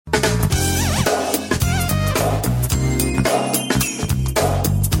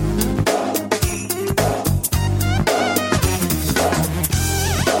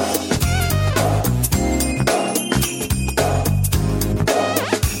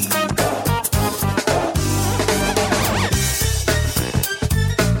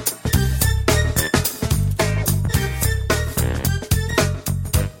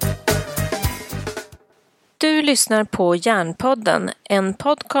lyssnar på Hjärnpodden, en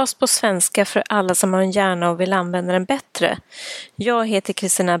podcast på svenska för alla som har en hjärna och vill använda den bättre. Jag heter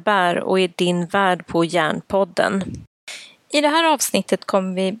Kristina Bär och är din värd på Hjärnpodden. I det här avsnittet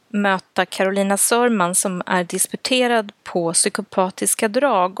kommer vi möta Karolina Sörman som är disputerad på psykopatiska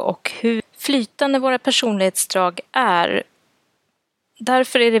drag och hur flytande våra personlighetsdrag är.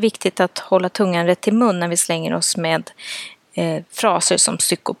 Därför är det viktigt att hålla tungan rätt i mun när vi slänger oss med fraser som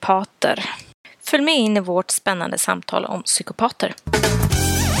psykopater. Följ med in i vårt spännande samtal om psykopater.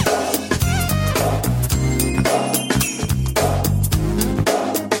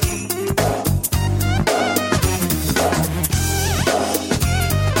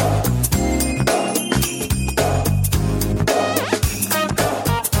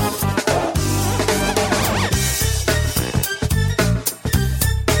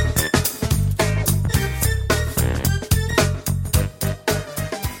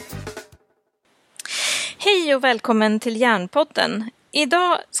 Hej och välkommen till Hjärnpodden.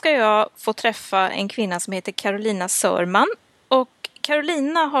 Idag ska jag få träffa en kvinna som heter Karolina Sörman. Och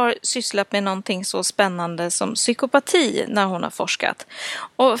Karolina har sysslat med någonting så spännande som psykopati när hon har forskat.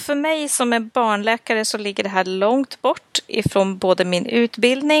 Och för mig som är barnläkare så ligger det här långt bort ifrån både min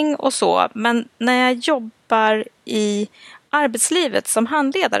utbildning och så. Men när jag jobbar i arbetslivet som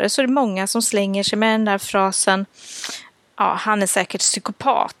handledare så är det många som slänger sig med den där frasen: ja, han är säkert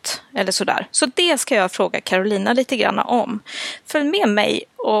psykopat eller sådär. Så det ska jag fråga Karolina lite grann om. Följ med mig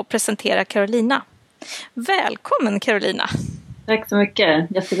och presentera Karolina. Välkommen Karolina. Tack så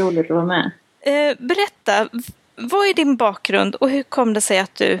mycket. Jätteroligt att vara med. Berätta, vad är din bakgrund och hur kom det sig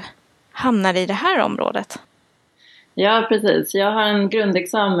att du hamnade i det här området? Ja, precis. Jag har en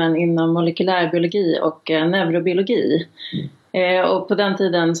grundexamen inom molekylärbiologi och neurobiologi. Och på den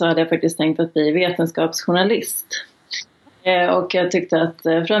tiden så hade jag faktiskt tänkt att bli vetenskapsjournalist. Och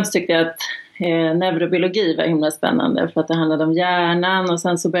främst tyckte jag att neurobiologi var himla spännande för att det handlade om hjärnan och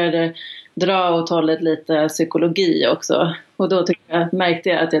sen så började det dra åt hållet lite psykologi också. Och då märkte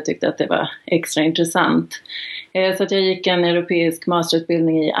jag att jag tyckte att det var extra intressant. Så att jag gick en europeisk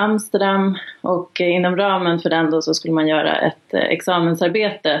masterutbildning i Amsterdam och inom ramen för den då så skulle man göra ett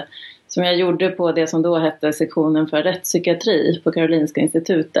examensarbete som jag gjorde på det som då hette sektionen för rättspsykiatri på Karolinska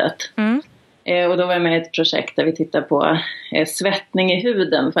institutet. Mm. Och då var jag med i ett projekt där vi tittar på svettning i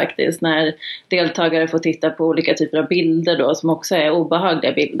huden faktiskt. När deltagare får titta på olika typer av bilder då som också är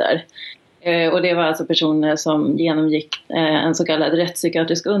obehagliga bilder. Och det var alltså personer som genomgick en så kallad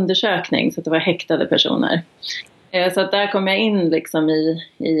rättspsykiatrisk undersökning. Så att det var häktade personer. Så att där kom jag in liksom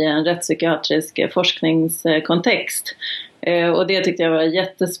i en rättspsykiatrisk forskningskontext. Och det tyckte jag var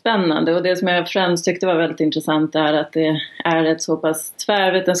jättespännande. Och det som jag främst tyckte var väldigt intressant är att det är ett så pass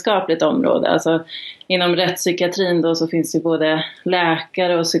tvärvetenskapligt område. Alltså inom rättspsykiatrin då så finns det både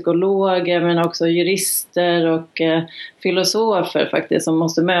läkare och psykologer men också jurister och filosofer faktiskt som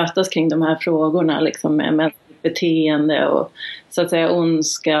måste mötas kring de här frågorna liksom med beteende och så att säga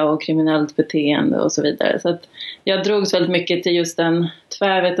ondska och kriminellt beteende och så vidare. Så att jag drogs väldigt mycket till just den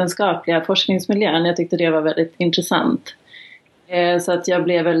tvärvetenskapliga forskningsmiljön. Jag tyckte det var väldigt intressant. Så att jag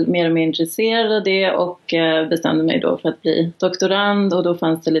blev väl mer och mer intresserad av det och bestämde mig då för att bli doktorand och då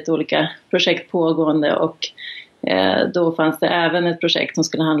fanns det lite olika projekt pågående och då fanns det även ett projekt som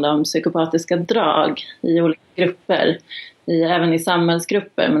skulle handla om psykopatiska drag i olika grupper, även i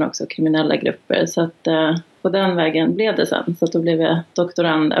samhällsgrupper men också kriminella grupper. Så att på den vägen blev det sen. Så att då blev jag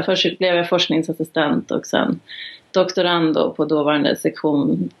doktorand. Först blev jag forskningsassistent och sen doktorand då på dåvarande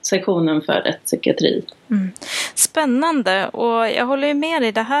sektionen för rättspsykiatri. Mm. Spännande, och jag håller ju med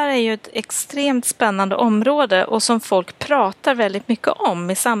dig. Det här är ju ett extremt spännande område och som folk pratar väldigt mycket om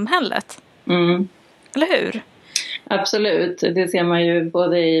i samhället. Mm. Eller hur? Absolut, det ser man ju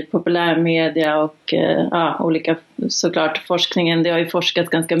både i populärmedia och olika såklart forskningen. Det har ju forskats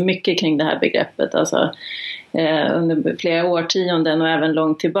ganska mycket kring det här begreppet. Alltså, under flera årtionden och även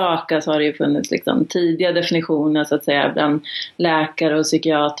långt tillbaka så har det ju funnits liksom tidiga definitioner så att säga bland läkare och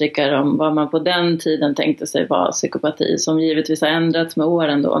psykiatriker om vad man på den tiden tänkte sig var psykopati, som givetvis har ändrats med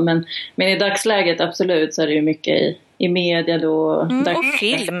åren då. Men i dagsläget absolut så är det ju mycket i media då. Och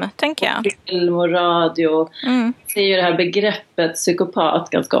film, tänker jag. Film och radio. Ser ju det här begreppet psykopat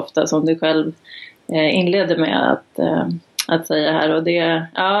ganska ofta som du själv inledde med att säga här. Och det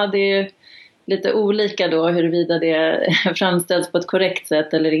är lite olika då huruvida det framställs på ett korrekt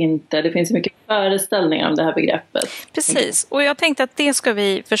sätt eller inte. Det finns mycket föreställningar om det här begreppet. Precis, och jag tänkte att det ska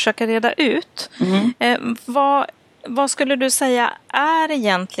vi försöka reda ut. Vad skulle du säga är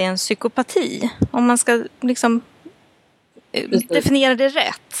egentligen psykopati? Om man ska liksom definiera det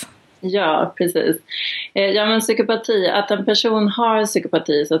rätt. Ja, precis. Ja, men psykopati, att en person har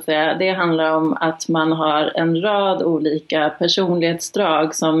psykopati så att säga, det handlar om att man har en rad olika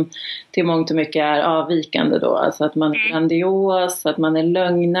personlighetsdrag som till mångt och mycket är avvikande då. Alltså att man är grandios, att man är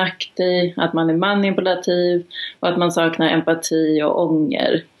lögnaktig, att man är manipulativ och att man saknar empati och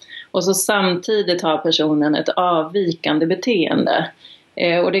ånger. Och så samtidigt har personen ett avvikande beteende.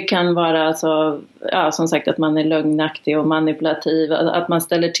 Och det kan vara alltså, ja, som sagt att man är lögnaktig och manipulativ, att man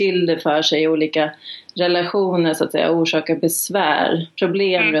ställer till det för sig i olika relationer så att säga, orsakar besvär,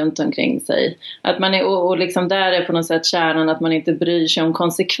 problem runt omkring sig. Att man är, och liksom där är på något sätt kärnan att man inte bryr sig om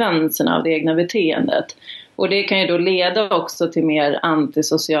konsekvenserna av det egna beteendet. Och det kan ju då leda också till mer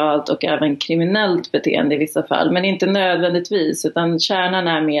antisocialt och även kriminellt beteende i vissa fall. Men inte nödvändigtvis, utan kärnan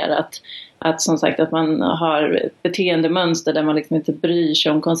är mer att som sagt att man har beteendemönster där man liksom inte bryr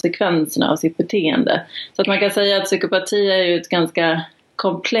sig om konsekvenserna av sitt beteende. Så att man kan säga att psykopati är ju ett ganska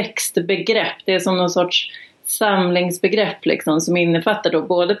komplext begrepp. Det är som någon sorts samlingsbegrepp liksom, som innefattar då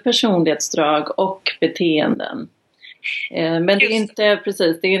både personlighetsdrag och beteenden. Men det är inte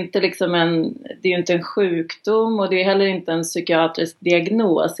precis, det är inte liksom det är inte en sjukdom och det är heller inte en psykiatrisk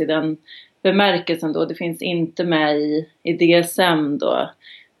diagnos i den bemärkelsen då. Det finns inte med i DSM då.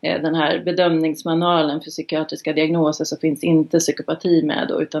 Den här bedömningsmanualen för psykiatriska diagnoser, så finns inte psykopati med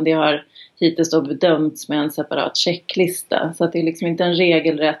då, utan det har hittills då bedömts med en separat checklista. Så att det är liksom inte en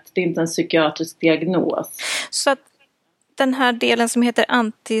regelrätt, det är inte en psykiatrisk diagnos. Så att den här delen som heter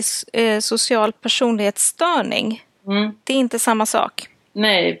antisocial personlighetsstörning, det är inte samma sak?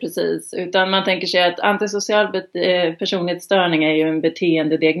 Nej, precis. Utan man tänker sig att antisocial personlighetsstörning är ju en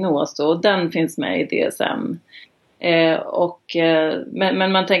beteendediagnos då, och den finns med i DSM.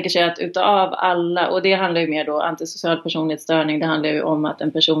 Men man tänker sig att utav alla, och det handlar ju mer då antisocial personlighetsstörning, det handlar ju om att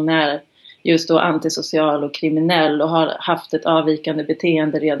en person är just då antisocial och kriminell och har haft ett avvikande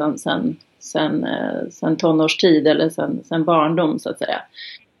beteende redan sen tonårstid eller sen barndom så att säga.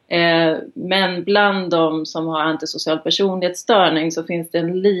 Men bland de som har antisocial personlighetsstörning så finns det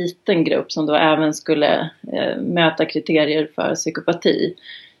en liten grupp som då även skulle möta kriterier för psykopati.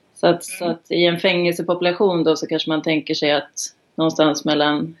 Så att i en fängelsepopulation då så kanske man tänker sig att någonstans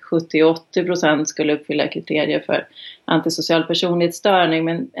mellan 70-80% skulle uppfylla kriterier för antisocial personlighetsstörning,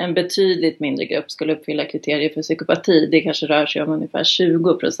 men en betydligt mindre grupp skulle uppfylla kriterier för psykopati. Det kanske rör sig om ungefär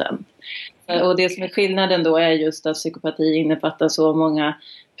 20%. Och det som är skillnaden då är just att psykopati innefattar så många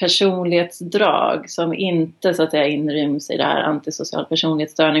personlighetsdrag som inte så att säga inryms i det här antisocial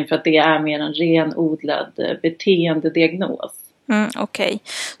personlighetsstörning, för att det är mer en renodlad beteendediagnos. Okej.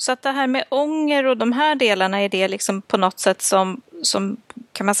 Så att det här med ånger och de här delarna, är det liksom på något sätt som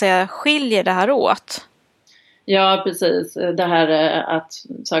kan man säga skiljer det här åt? Ja, precis. Det här att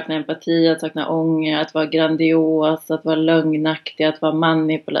sakna empati, att sakna ånger, att vara grandios, att vara lögnaktig, att vara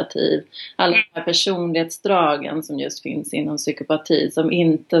manipulativ. Alla de här personlighetsdragen som just finns inom psykopati, som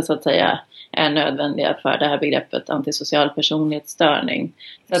inte så att säga är nödvändiga för det här begreppet antisocial personlighetsstörning.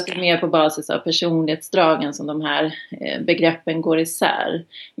 Så att det är mer på basis av personlighetsdragen som de här begreppen går isär.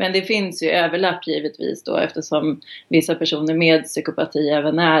 Men det finns ju överlapp givetvis då, eftersom vissa personer med psykopati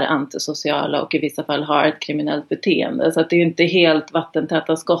även är antisociala och i vissa fall har ett kriminellt beteende. Så att det är ju inte helt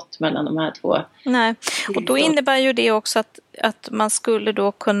vattentäta skott mellan de här två. Nej, och då innebär ju det också att man skulle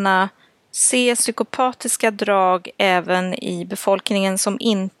då kunna se psykopatiska drag även i befolkningen som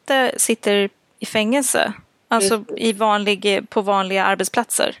inte sitter i fängelse. Alltså på vanliga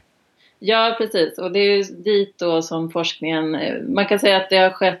arbetsplatser. Ja, precis. Och det är ju dit då som forskningen, man kan säga att det har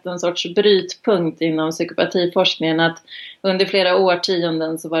skett en sorts brytpunkt inom psykopatiforskningen, att under flera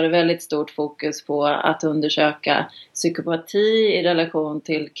årtionden så var det väldigt stort fokus på att undersöka psykopati i relation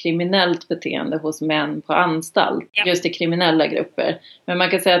till kriminellt beteende hos män på anstalt, just i kriminella grupper. Men man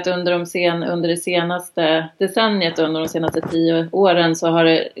kan säga att under det senaste decenniet, under de senaste 10 åren, så har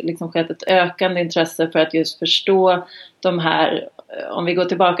det liksom skett ett ökande intresse för att just förstå de här, om vi går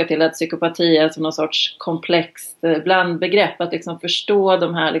tillbaka till att psykopati är som någon sorts komplext blandbegrepp, att liksom förstå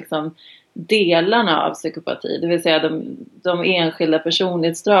de här liksom delarna av psykopati, det vill säga de enskilda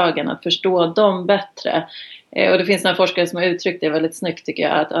personlighetsdragen, att förstå dem bättre. Och det finns några forskare som har uttryckt det väldigt snyggt tycker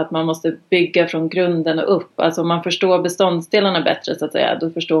jag, att man måste bygga från grunden och upp. Alltså om man förstår beståndsdelarna bättre så att säga, då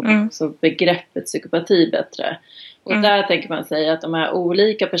förstår man också begreppet psykopati bättre. Och där tänker man sig att de här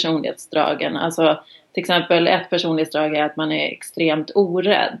olika personlighetsdragen, alltså till exempel ett personlighetsdrag är att man är extremt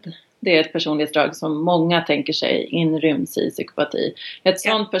orädd. Det är ett personlighetsdrag som många tänker sig inryms i psykopati. Ett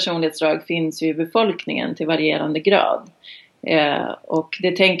sådant personlighetsdrag finns ju i befolkningen till varierande grad. Och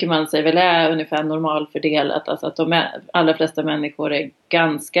det tänker man sig väl är ungefär normalfördelat. Alltså att de allra flesta människor är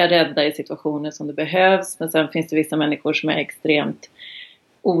ganska rädda i situationer som det behövs. Men sen finns det vissa människor som är extremt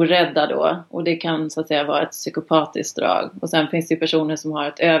orädda då. Och det kan så att säga vara ett psykopatiskt drag. Och sen finns det ju personer som har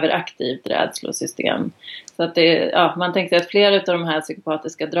ett överaktivt rädslosystem. Så att man tänker sig att flera av de här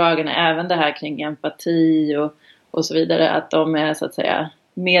psykopatiska dragen, även det här kring empati och så vidare, att de är så att säga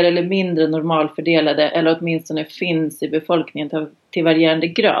mer eller mindre normalfördelade, eller åtminstone finns i befolkningen till varierande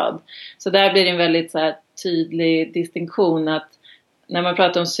grad. Så där blir det en väldigt så här tydlig distinktion, att när man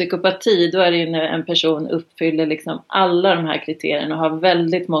pratar om psykopati, då är det ju när en person uppfyller liksom alla de här kriterierna och har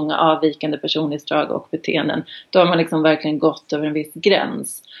väldigt många avvikande personlighetsdrag och beteenden. Då har man liksom verkligen gått över en viss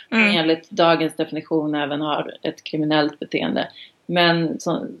gräns. Och enligt dagens definition även har ett kriminellt beteende. Men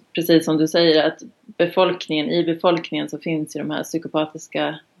precis som du säger, att i befolkningen så finns ju de här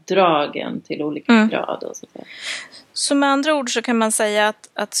psykopatiska dragen till olika grad. Och så med andra ord så kan man säga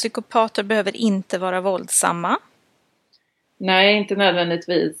att psykopater behöver inte vara våldsamma. Nej, inte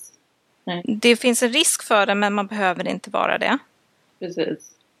nödvändigtvis. Nej. Det finns en risk för det, men man behöver inte vara det.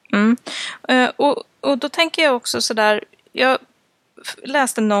 Precis. Och då tänker jag också sådär, jag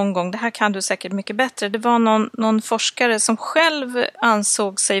läste någon gång, det här kan du säkert mycket bättre, det var någon forskare som själv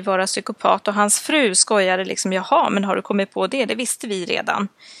ansåg sig vara psykopat och hans fru skojade liksom, jaha, men har du kommit på det? Det visste vi redan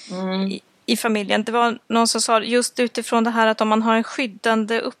i familjen. Det var någon som sa just utifrån det här att om man har en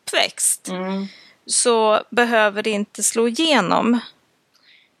skyddande uppväxt så behöver det inte slå igenom.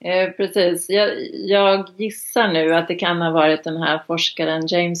 Precis. Jag gissar nu att det kan ha varit den här forskaren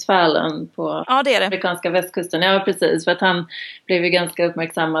James Fallon på amerikanska västkusten. Ja, precis. För att han blev ju ganska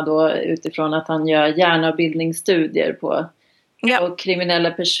uppmärksammad då utifrån att han gör hjärnavbildningsstudier på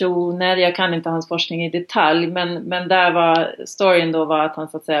kriminella personer. Jag kan inte hans forskning i detalj, men där var storyn då att han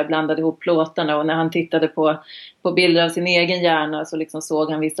så att säga blandade ihop plåtarna, och när han tittade på bilder av sin egen hjärna så liksom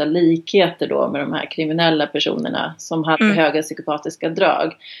såg han vissa likheter då med de här kriminella personerna som hade höga psykopatiska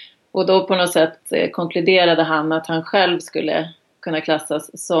drag. Och då på något sätt konkluderade han att han själv skulle kunna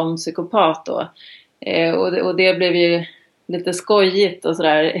klassas som psykopat då. Och det blev ju lite skojigt och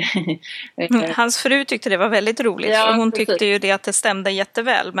sådär. Hans fru tyckte det var väldigt roligt. Ja, för hon precis. tyckte ju det att det stämde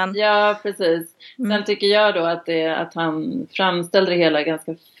jätteväl. Men... Ja, precis. Sen tycker jag då att han framställde det hela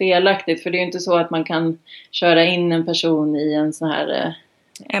ganska felaktigt. För det är ju inte så att man kan köra in en person i en sån här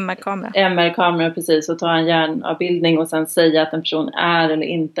MR-kamera, precis, och ta en hjärnavbildning och sen säga att en person är eller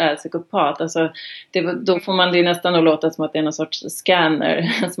inte är psykopat. Alltså, då får man det ju nästan att låta som att det är någon sorts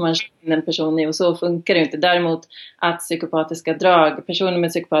scanner som man kör in en person i, och så funkar det inte. Däremot att personer med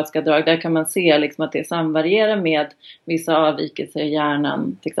psykopatiska drag, där kan man se liksom att det samvarierar med vissa avvikelser i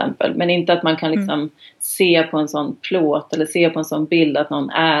hjärnan till exempel. Men inte att man kan liksom se på en sån plåt eller se på en sån bild att någon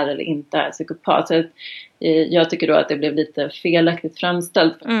är eller inte är psykopat. Så jag tycker då att det blev lite felaktigt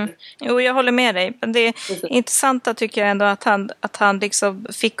framställt. Jo, jag håller med dig. Men det är intressant tycker jag ändå att han liksom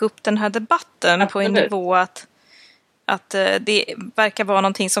fick upp den här debatten på en nivå att det verkar vara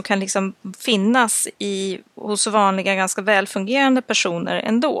någonting som kan liksom finnas hos vanliga, ganska välfungerande personer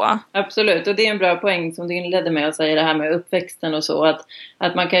ändå. Absolut, och det är en bra poäng som du inledde med att säga, det här med uppväxten och så.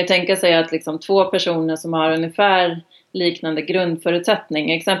 Att man kan ju tänka sig att liksom två personer som har ungefär liknande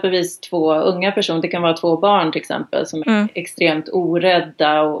grundförutsättning, exempelvis två unga personer, det kan vara två barn till exempel som är extremt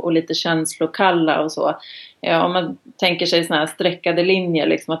orädda och lite känslokalla och så. Om man tänker sig såna här streckade linjer,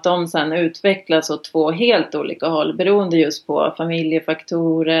 liksom att de sen utvecklas åt två helt olika håll beroende just på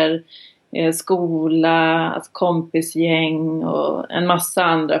familjefaktorer, skola, alltså kompisgäng och en massa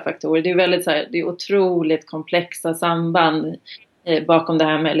andra faktorer. Det är väldigt så här, det är otroligt komplexa samband bakom det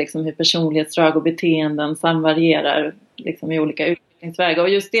här med liksom hur personlighetsdrag och beteenden samvarierar liksom i olika utvecklingsvägar. Och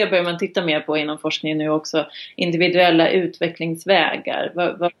just det börjar man titta mer på inom forskningen nu också. Individuella utvecklingsvägar.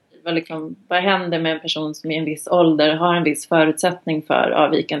 Vad händer med en person som i en viss ålder har en viss förutsättning för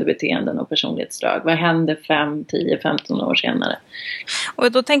avvikande beteenden och personlighetsdrag? Vad händer 5, 10, 15 år senare?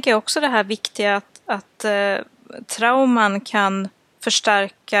 Och då tänker jag också det här viktiga att trauman kan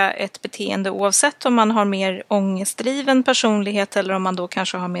förstärka ett beteende oavsett om man har mer ångestdriven personlighet eller om man då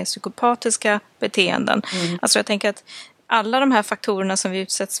kanske har mer psykopatiska beteenden. Alltså jag tänker att alla de här faktorerna som vi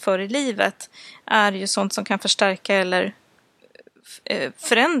utsätts för i livet är ju sånt som kan förstärka eller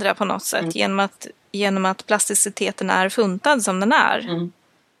förändra på något sätt genom att plasticiteten är funtad som den är.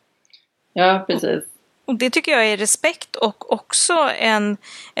 Ja, precis. Och det tycker jag är respekt och också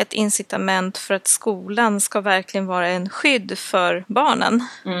ett incitament för att skolan ska verkligen vara en skydd för barnen.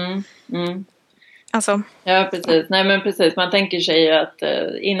 Alltså. Ja, precis. Nej, men precis. Man tänker sig att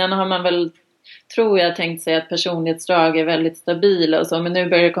innan har man väl, tror jag, tänkt sig att personlighetsdrag är väldigt stabila och så, men nu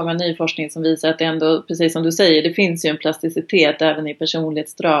börjar det komma ny forskning som visar att det ändå, precis som du säger, det finns ju en plasticitet även i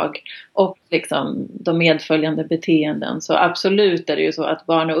personlighetsdrag och liksom de medföljande beteenden. Så absolut är det ju så att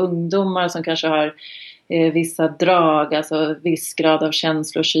barn och ungdomar som kanske har vissa drag, alltså viss grad av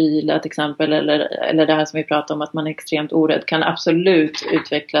känslokyla till exempel, eller det här som vi pratar om att man är extremt orädd, kan absolut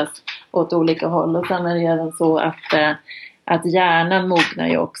utvecklas åt olika håll. Och sen är det även så att hjärnan mognar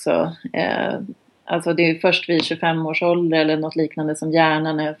ju också. Alltså det är först vid 25 års ålder eller något liknande som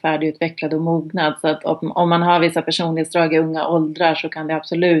hjärnan är färdigutvecklad och mognad. Så att om man har vissa personlighetsdrag i unga åldrar så kan det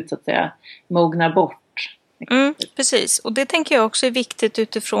absolut så att säga mogna bort. Precis, och det tänker jag också är viktigt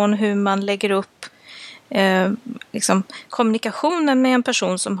utifrån hur man lägger upp liksom kommunikationen med en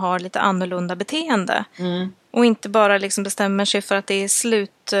person som har lite annorlunda beteende. Och inte bara liksom bestämmer sig för att det är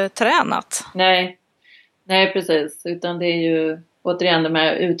sluttränat. Nej, precis. Utan det är ju återigen de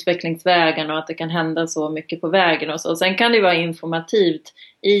här utvecklingsvägarna och att det kan hända så mycket på vägen. Och så. Och sen kan det vara informativt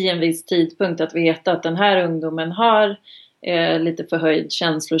i en viss tidpunkt att veta att den här ungdomen har lite förhöjd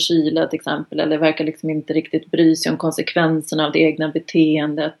känslokyla till exempel, eller verkar liksom inte riktigt bry sig om konsekvenserna av det egna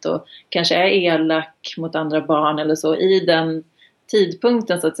beteendet och kanske är elak mot andra barn eller så. I den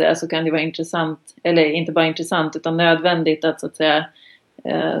tidpunkten så att säga så kan det vara intressant, eller inte bara intressant utan nödvändigt att så att säga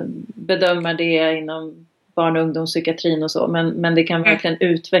bedöma det inom barn- och ungdomspsykiatrin och så, men det kan verkligen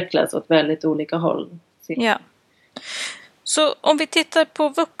utvecklas åt väldigt olika håll. Ja. Så om vi tittar på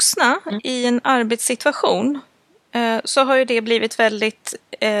vuxna i en arbetssituation så har ju det blivit väldigt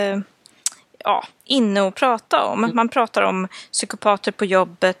inne att prata om. Man pratar om psykopater på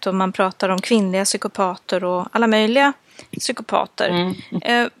jobbet och man pratar om kvinnliga psykopater och alla möjliga psykopater.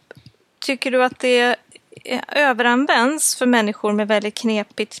 Tycker du att det överanvänds för människor med väldigt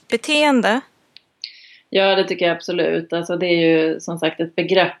knepigt beteende? Ja, det tycker jag absolut. Alltså det är ju som sagt ett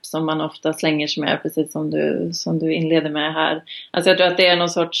begrepp som man ofta slänger sig med, precis som du inleder med här. Alltså jag tror att det är någon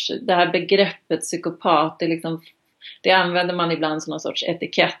sorts, det här begreppet psykopat, det använder man ibland som någon sorts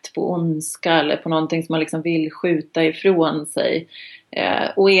etikett på ondska eller på någonting som man liksom vill skjuta ifrån sig.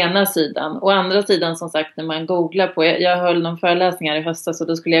 Å ena sidan. Å andra sidan som sagt när man googlar på, jag höll någon föreläsning här i höstas och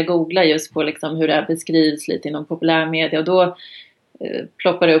då skulle jag googla just på liksom hur det här beskrivs lite inom populärmedia och då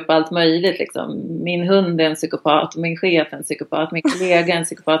ploppar det upp allt möjligt liksom. Min hund är en psykopat, min chef är en psykopat, min kollega är en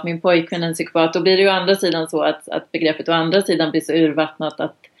psykopat, min pojkvän är en psykopat. Då blir det ju å andra sidan så att begreppet å andra sidan blir så urvattnat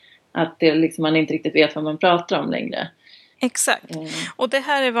att det liksom man inte riktigt vet vad man pratar om längre. Exakt. Och det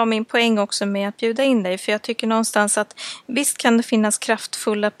här var min poäng också med att bjuda in dig. För jag tycker någonstans att visst kan det finnas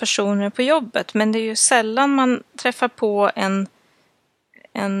kraftfulla personer på jobbet. Men det är ju sällan man träffar på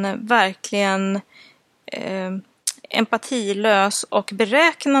en verkligen empatilös och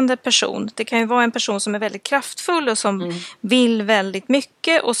beräknande person. Det kan ju vara en person som är väldigt kraftfull och som vill väldigt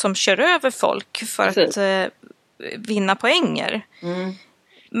mycket och som kör över folk för att vinna poänger.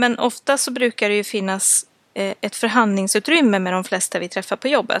 Men ofta så brukar det ju finnas ett förhandlingsutrymme med de flesta vi träffar på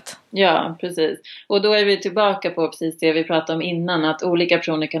jobbet. Ja, precis. Och då är vi tillbaka på precis det vi pratade om innan, att olika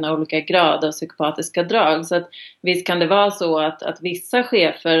personer kan ha olika grad av psykopatiska drag. Så att visst kan det vara så att vissa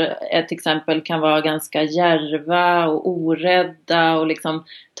chefer till exempel kan vara ganska djärva och orädda och liksom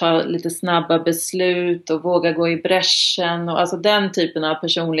ta lite snabba beslut och våga gå i bräschen. Och alltså den typen av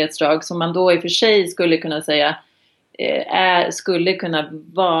personlighetsdrag som man då i och för sig skulle kunna säga skulle kunna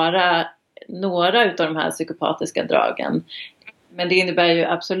vara några utav de här psykopatiska dragen. Men det innebär ju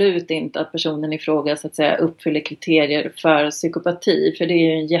absolut inte att personen i fråga så att säga uppfyller kriterier för psykopati. För det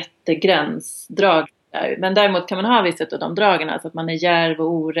är ju en jättegränsdrag. Men däremot kan man ha vissa av de dragen, alltså att man är djärv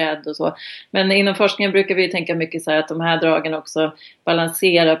och orädd och så. Men inom forskningen brukar vi tänka mycket så här att de här dragen också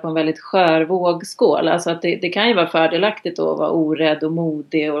balanserar på en väldigt skör vågskål. Alltså att det kan ju vara fördelaktigt att vara orädd och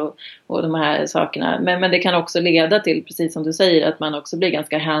modig och de här sakerna. Men det kan också leda till, precis som du säger, att man också blir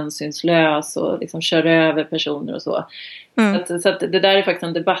ganska hänsynslös och liksom kör över personer och så. Så att det där är faktiskt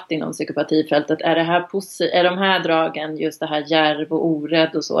en debatt inom psykopatifältet. Är de här dragen, just det här djärv och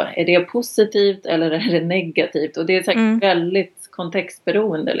orädd och så, är det positivt eller är det negativt? Och det är säkert väldigt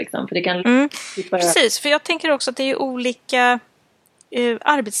kontextberoende liksom. För det kan Precis, för jag tänker också att det är olika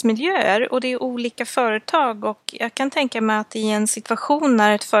arbetsmiljöer och det är olika företag. Och jag kan tänka mig att i en situation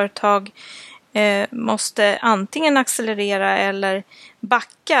när ett företag måste antingen accelerera eller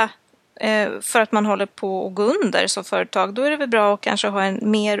backa för att man håller på att gå under som företag, då är det väl bra att kanske ha en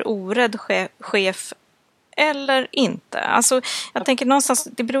mer orädd chef eller inte. Alltså jag tänker någonstans,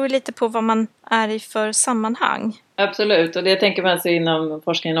 det beror lite på vad man är i för sammanhang. Absolut, och det tänker man sig inom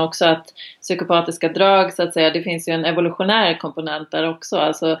forskningen också, att psykopatiska drag så att säga, det finns ju en evolutionär komponent där också,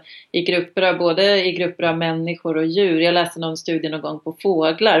 alltså både i grupper av människor och djur. Jag läste någon studie någon gång på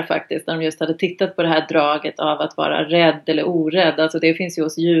fåglar faktiskt, där de just hade tittat på det här draget av att vara rädd eller orädd, alltså det finns ju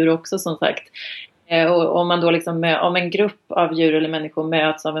hos djur också som sagt. Och om man då liksom, om en grupp av djur eller människor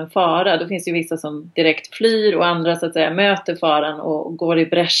möts av en fara, då finns det ju vissa som direkt flyr och andra så att säga möter faran och går i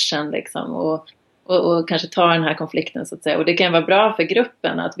bräschen liksom. Och och kanske ta den här konflikten så att säga. Och det kan vara bra för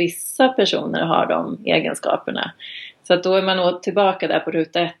gruppen att vissa personer har de egenskaperna. Så att då är man tillbaka där på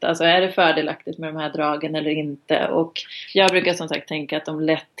ruta 1. Alltså är det fördelaktigt med de här dragen eller inte? Och jag brukar som sagt tänka att de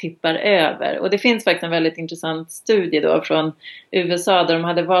lätt tippar över. Och det finns faktiskt en väldigt intressant studie då från USA där de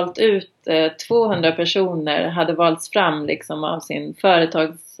hade valt ut 200 personer, hade valts fram liksom av sin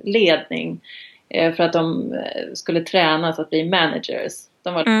företagsledning för att de skulle tränas att bli managers.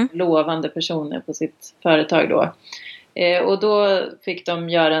 De var lovande personer på sitt företag då. Och då fick de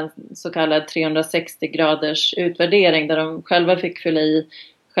göra en så kallad 360 graders utvärdering där de själva fick fylla i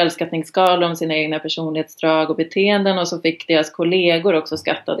självskattningsskalor om sina egna personlighetsdrag och beteenden, och så fick deras kollegor också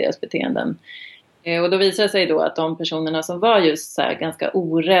skatta deras beteenden. Och då visade det sig då att de personerna som var just så här ganska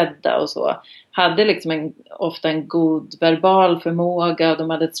orädda och så hade liksom ofta en god verbal förmåga, och de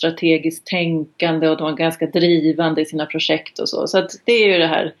hade ett strategiskt tänkande och de var ganska drivande i sina projekt och så. Så att det är ju det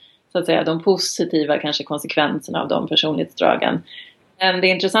här, så att säga, de positiva kanske konsekvenserna av de personlighetsdragen. Men det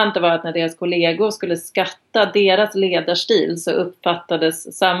intressanta var att när deras kollegor skulle skatta deras ledarstil så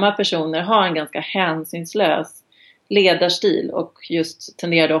uppfattades samma personer ha en ganska hänsynslös ledarstil och just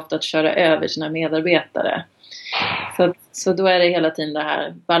tenderade ofta att köra över sina medarbetare. Så då är det hela tiden det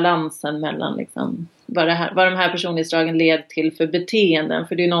här balansen mellan liksom vad de här personlighetsdragen leder till för beteenden.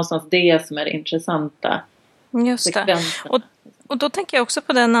 För det är någonstans det som är det intressanta. Just det. Och då tänker jag också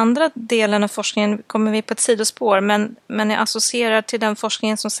på den andra delen av forskningen, kommer vi på ett sidospår, men jag associerar till den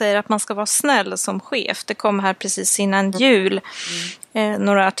forskningen som säger att man ska vara snäll som chef. Det kom här precis innan jul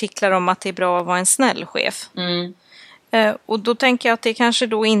några artiklar om att det är bra att vara en snäll chef. Och då tänker jag att det kanske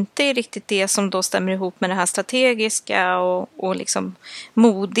då inte är riktigt det som då stämmer ihop med det här strategiska och liksom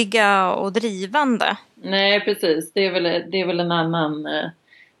modiga och drivande. Nej, precis. Det är väl en annan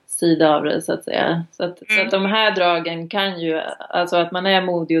sida av det så att säga. Så att de här dragen kan ju, alltså att man är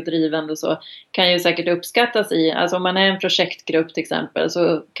modig och drivande och så, kan ju säkert uppskattas i, alltså om man är en projektgrupp till exempel,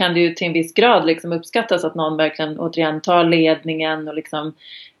 så kan det ju till en viss grad liksom uppskattas att någon verkligen återigen tar ledningen och liksom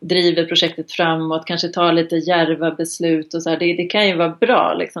driver projektet framåt, kanske tar lite djärva beslut och så här. Det kan ju vara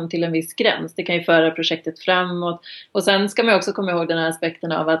bra liksom till en viss gräns. Det kan ju föra projektet framåt. Och sen ska man också komma ihåg den här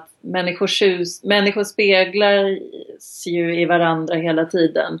aspekten av att människor speglar ju i varandra hela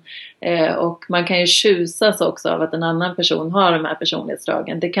tiden. Och man kan ju tjusas också av att en annan person har de här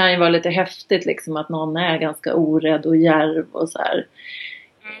personlighetsdragen. Det kan ju vara lite häftigt liksom att någon är ganska orädd och djärv och så här.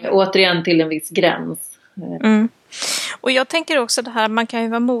 Återigen till en viss gräns. Och jag tänker också det här, man kan ju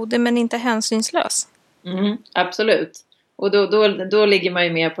vara modig men inte hänsynslös. Absolut. Och då ligger man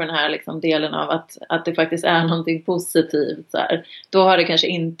ju mer på den här liksom delen av att det faktiskt är någonting positivt. Så här. Då har det kanske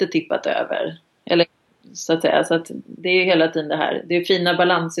inte tippat över. Eller så att säga. Så att det är hela tiden det här. Det är fina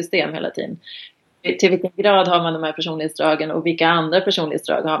balanssystem hela tiden. Till vilken grad har man de här personlighetsdragen och vilka andra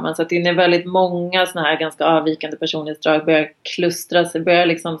personlighetsdrag har man. Så att det är väldigt många såna här ganska avvikande personlighetsdrag börjar klustra sig, börjar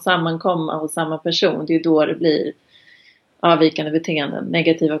liksom sammankomma hos samma person. Det är då det blir avvikande beteenden,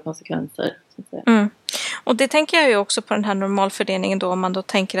 negativa konsekvenser. Så att säga. Och det tänker jag ju också på den här normalfördelningen då, om man då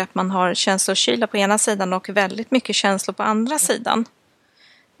tänker att man har känslokyla på ena sidan och väldigt mycket känslor på andra sidan.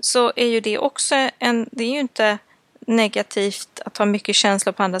 Så är ju det också det är ju inte negativt att ha mycket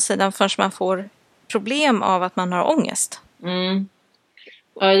känslor på andra sidan förrän man får problem av att man har ångest.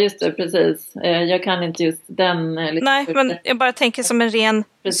 Ja, just det, precis. Jag kan inte just den. Nej, men jag bara tänker som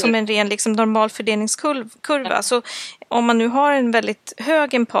en ren liksom normal fördelningskurva. Ja. Så om man nu har en väldigt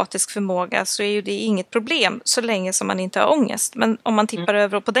hög empatisk förmåga så är ju det inget problem så länge som man inte har ångest. Men om man tippar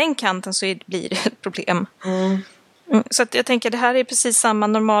över på den kanten så blir det ett problem. Så att jag tänker det här är precis samma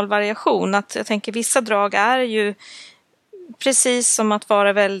normalvariation. Att jag tänker vissa drag är ju precis som att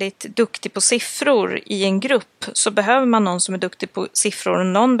vara väldigt duktig på siffror i en grupp, så behöver man någon som är duktig på siffror, och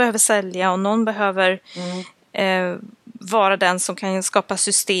någon behöver sälja och någon behöver vara den som kan skapa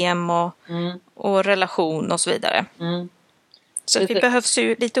system och relation och så vidare. Så vi behövs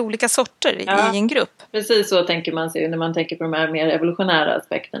ju lite olika sorter i en grupp. Precis så tänker man sig när man tänker på de här mer evolutionära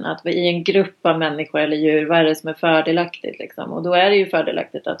aspekterna. Att vi i en grupp av människor eller djur, vad är det som är fördelaktigt? Liksom? Och då är det ju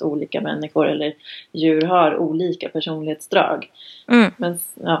fördelaktigt att olika människor eller djur har olika personlighetsdrag. Men,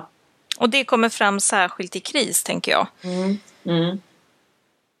 ja. Och det kommer fram särskilt i kris, tänker jag.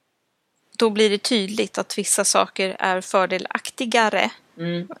 Då blir det tydligt att vissa saker är fördelaktigare.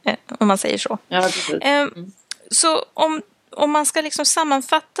 Om man säger så. Ja, precis. Så om man ska liksom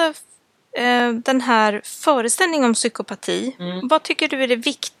sammanfatta den här föreställningen om psykopati, vad tycker du är det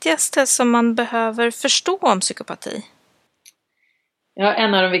viktigaste som man behöver förstå om psykopati? Ja,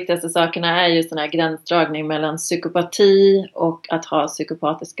 en av de viktigaste sakerna är just den här gränsdragning mellan psykopati och att ha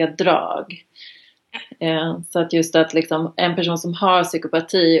psykopatiska drag. Så att just att liksom, en person som har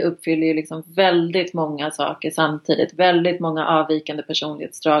psykopati uppfyller ju liksom väldigt många saker samtidigt. Väldigt många avvikande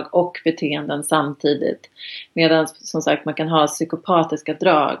personlighetsdrag och beteenden samtidigt. Medan som sagt man kan ha psykopatiska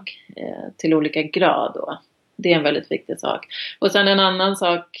drag till olika grad då. Det är en väldigt viktig sak. Och sen en annan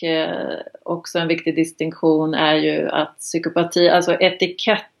sak, också en viktig distinktion, är ju att psykopati, alltså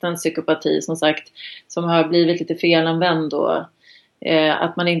etiketten psykopati som sagt, som har blivit lite felanvänd då.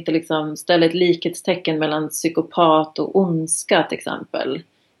 Att man inte liksom ställer ett likhetstecken mellan psykopat och ondska till exempel.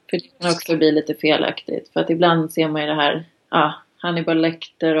 För det kan också bli lite felaktigt. För att ibland ser man ju det här, Hannibal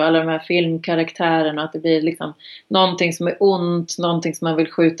Lecter och alla de här filmkaraktärerna, att det blir liksom någonting som är ont, någonting som man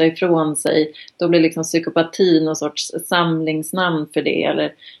vill skjuta ifrån sig. Då blir liksom psykopatin någon sorts samlingsnamn för det,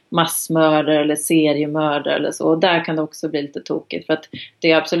 eller massmördare eller seriemördare eller så. Och där kan det också bli lite tokigt, för att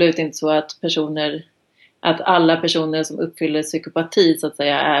det är absolut inte så att alla personer som uppfyller psykopati så att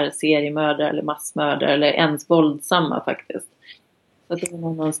säga är seriemördare eller massmördare eller ens våldsamma faktiskt. Så det är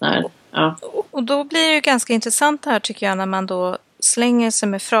någon sån här, ja. Och då blir det ju ganska intressant här tycker jag, när man då slänger sig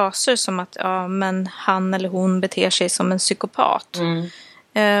med fraser som att men han eller hon beter sig som en psykopat.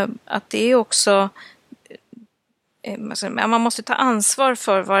 Att det är också man måste ta ansvar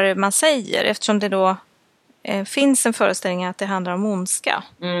för vad det man säger, eftersom det då finns en föreställning att det handlar om ondska.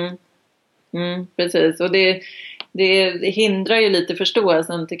 Precis, och det hindrar ju lite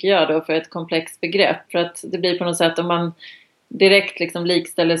förståelsen tycker jag då för ett komplext begrepp, för att det blir på något sätt, om man direkt liksom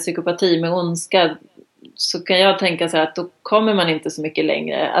likställer psykopati med ondska, så kan jag tänka så här att då kommer man inte så mycket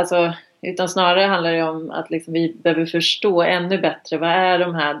längre. Alltså, utan snarare handlar det om att liksom vi behöver förstå ännu bättre, vad är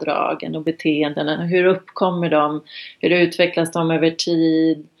de här dragen och beteendena, hur uppkommer de, hur utvecklas de över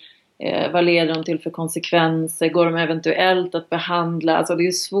tid, vad leder de till för konsekvenser, går de eventuellt att behandla, alltså det är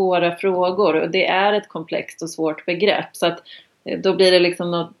ju svåra frågor och det är ett komplext och svårt begrepp, så att då blir det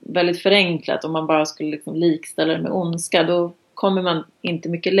liksom något väldigt förenklat om man bara skulle liksom likställa det med ondska, då kommer man inte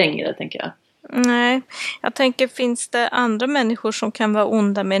mycket längre tänker jag. Nej, jag tänker, finns det andra människor som kan vara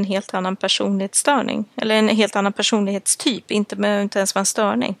onda med en helt annan personlighetsstörning? Eller en helt annan personlighetstyp, inte ens vara en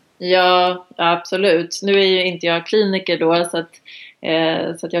störning? Ja, absolut. Nu är ju inte jag kliniker då, så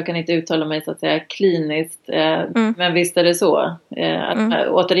att jag kan inte uttala mig så att säga kliniskt. Men visst är det så.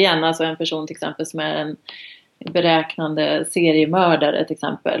 Återigen, alltså en person till exempel som är en beräknande seriemördare till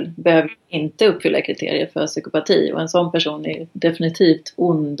exempel behöver inte uppfylla kriterier för psykopati, och en sån person är definitivt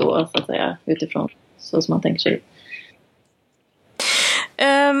ond då så att säga, utifrån så som man tänker sig.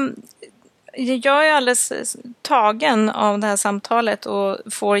 Jag är alldeles tagen av det här samtalet och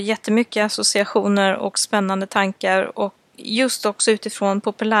får jättemycket associationer och spännande tankar, och just också utifrån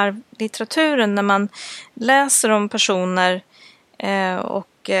populärlitteraturen när man läser om personer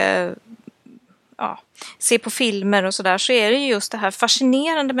och se på filmer och sådär, så är det just det här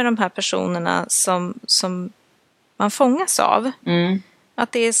fascinerande med de här personerna som man fångas av.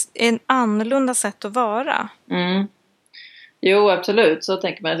 Att det är en annorlunda sätt att vara. Jo, absolut, så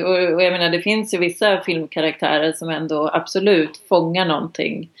tänker man. Och jag menar, det finns ju vissa filmkaraktärer som ändå absolut fångar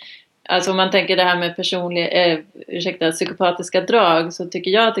någonting. Alltså om man tänker det här med psykopatiska drag, så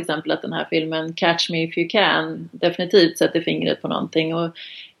tycker jag till exempel att den här filmen Catch Me If You Can definitivt sätter fingret på någonting. Och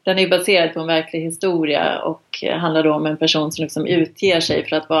den är baserad på en verklig historia och handlar då om en person som liksom utger sig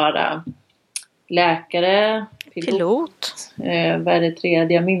för att vara läkare, pilot. Vad är det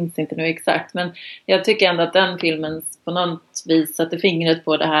tredje? Jag minns inte nu exakt. Men jag tycker ändå att den filmen på något vis sätter fingret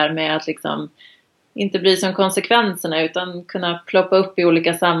på det här med att liksom inte bry sig om konsekvenserna, utan kunna ploppa upp i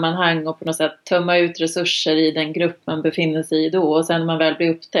olika sammanhang och på något sätt tömma ut resurser i den grupp man befinner sig i då. Och sen när man väl blir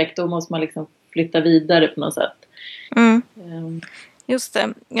upptäckt, då måste man liksom flytta vidare på något sätt. Just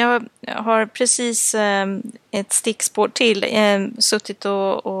det. Jag har precis ett stickspår till suttit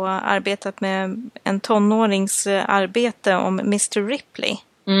och arbetat med en tonårings arbete om Mr. Ripley.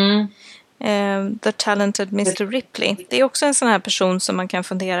 The Talented Mr. Ripley. Det är också en sån här person som man kan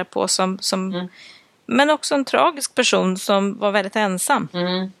fundera på som men också en tragisk person som var väldigt ensam.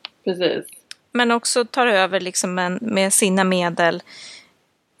 Precis. Men också tar över liksom med sina medel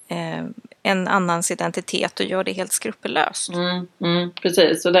en annans identitet och gör det helt skrupellöst.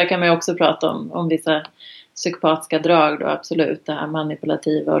 Precis, och där kan man ju också prata om vissa psykopatiska drag då, absolut. Det här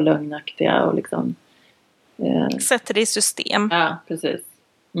manipulativa och lögnaktiga och liksom sätter det i system. Ja, precis.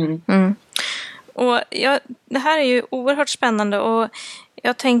 Och det här är ju oerhört spännande, och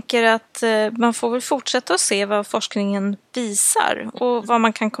jag tänker att man får väl fortsätta att se vad forskningen visar och vad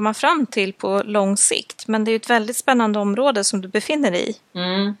man kan komma fram till på lång sikt. Men det är ju ett väldigt spännande område som du befinner dig i.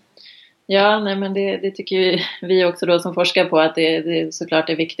 Ja, nej, men det tycker ju vi också då som forskar på, att det såklart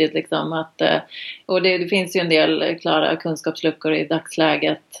är viktigt liksom att, och det finns ju en del klara kunskapsluckor i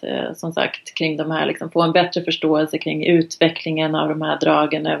dagsläget som sagt kring de här, liksom få en bättre förståelse kring utvecklingen av de här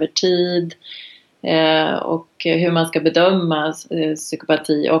dragen över tid och hur man ska bedöma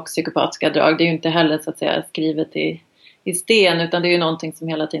psykopati och psykopatiska drag. Det är ju inte heller så att säga skrivet i sten, utan det är ju någonting som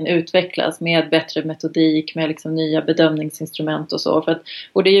hela tiden utvecklas med bättre metodik, med liksom nya bedömningsinstrument och så.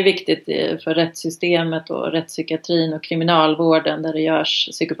 Och det är ju viktigt för rättssystemet och rättspsykiatrin och kriminalvården där det görs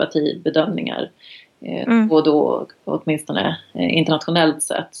psykopatibedömningar. Och då åtminstone internationellt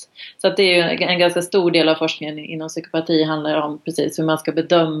sett. Så att det är ju en ganska stor del av forskningen inom psykopati handlar om precis hur man ska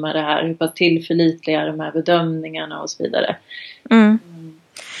bedöma det här, hur pass tillförlitliga de här bedömningarna och så vidare.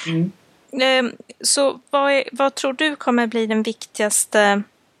 Så vad tror du kommer bli den viktigaste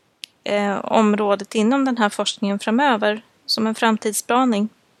området inom den här forskningen framöver som en framtidsspaning?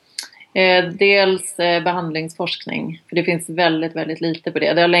 Dels behandlingsforskning, för det finns väldigt, väldigt lite på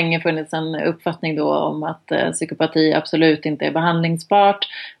det. Det har länge funnits en uppfattning då om att psykopati absolut inte är behandlingsbart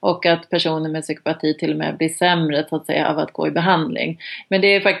och att personer med psykopati till och med blir sämre så att säga av att gå i behandling. Men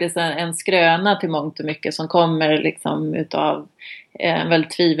det är faktiskt en skröna till mångt och mycket som kommer liksom utav en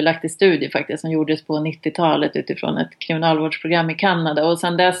väldigt tvivelaktig studie faktiskt som gjordes på 90-talet utifrån ett kriminalvårdsprogram i Kanada, och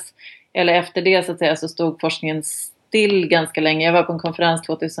sedan dess, eller efter det så att säga, så stod forskningen still ganska länge. Jag var på en konferens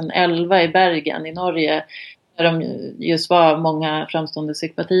 2011 i Bergen i Norge där de just var många framstående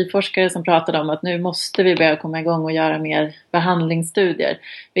psykopatiforskare som pratade om att nu måste vi börja komma igång och göra mer behandlingsstudier.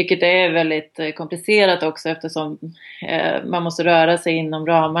 Vilket är väldigt komplicerat också eftersom man måste röra sig inom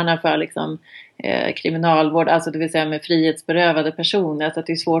ramarna för liksom, kriminalvård, alltså det vill säga med frihetsberövade personer. Så att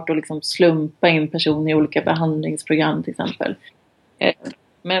det är svårt att liksom slumpa in personer i olika behandlingsprogram till exempel.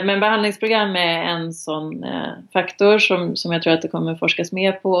 Men behandlingsprogram är en sån faktor som jag tror att det kommer forskas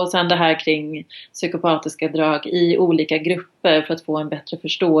mer på. Och sen det här kring psykopatiska drag i olika grupper för att få en bättre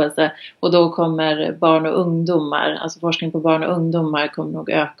förståelse. Och då kommer barn och ungdomar, alltså forskning på barn och ungdomar kommer nog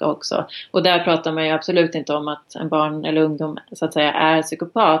öka också. Och där pratar man ju absolut inte om att en barn eller ungdom så att säga är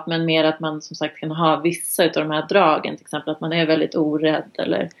psykopat. Men mer att man som sagt kan ha vissa av de här dragen. Till exempel att man är väldigt orädd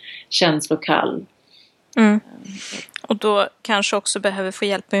eller känslokall. Och då kanske också behöver få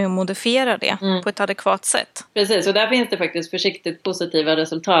hjälp med att modifiera det på ett adekvat sätt. Precis, och där finns det faktiskt försiktigt positiva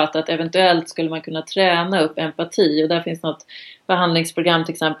resultat att eventuellt skulle man kunna träna upp empati, och där finns något behandlingsprogram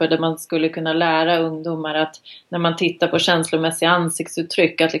till exempel där man skulle kunna lära ungdomar att när man tittar på känslomässiga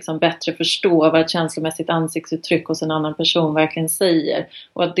ansiktsuttryck att liksom bättre förstå vad ett känslomässigt ansiktsuttryck hos en annan person verkligen säger,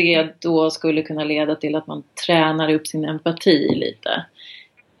 och att det då skulle kunna leda till att man tränar upp sin empati lite.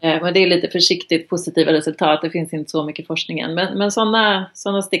 Men det är lite försiktigt positiva resultat. Det finns inte så mycket forskningen. Men sådana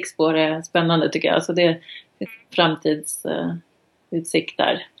stickspår är spännande tycker jag. Så det är framtidsutsikt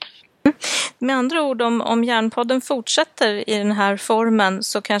där. Med andra ord, om Hjärnpodden fortsätter i den här formen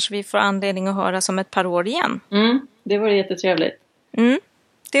så kanske vi får anledning att höra om ett par år igen. Det vore jättetrevligt.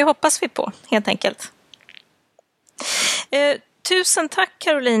 Det hoppas vi på, helt enkelt. Tusen tack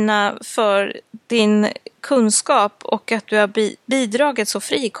Karolina för din kunskap och att du har bidragit så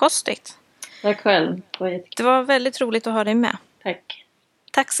frikostigt. Tack själv. Det var väldigt roligt att ha dig med. Tack.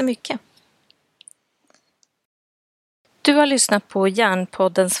 Tack så mycket. Du har lyssnat på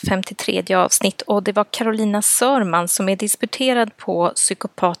Hjärnpoddens 53 avsnitt och det var Karolina Sörman som är disputerad på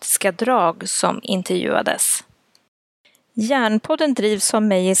psykopatiska drag som intervjuades. Hjärnpodden drivs av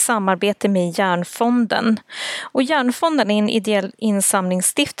mig i samarbete med Hjärnfonden. Och Hjärnfonden är en ideell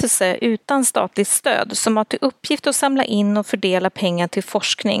insamlingsstiftelse utan statligt stöd som har till uppgift att samla in och fördela pengar till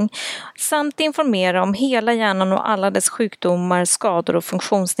forskning samt informera om hela hjärnan och alla dess sjukdomar, skador och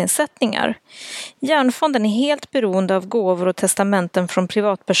funktionsnedsättningar. Hjärnfonden är helt beroende av gåvor och testamenten från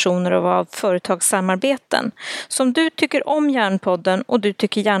privatpersoner och av företagssamarbeten. Så om du tycker om Hjärnpodden och du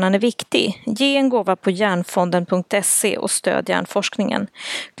tycker hjärnan är viktig, ge en gåva på hjärnfonden.se och stöd hjärnforskningen.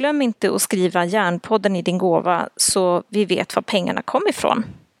 Glöm inte att skriva Hjärnpodden i din gåva så vi vet var pengarna kommer ifrån.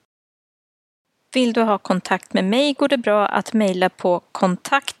 Vill du ha kontakt med mig går det bra att mejla på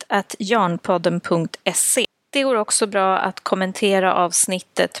kontakt@hjärnpodden.se. Det går också bra att kommentera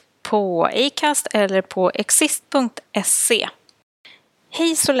avsnittet på Acast eller på exist.se.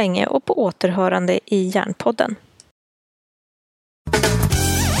 Hej så länge och på återhörande i Hjärnpodden.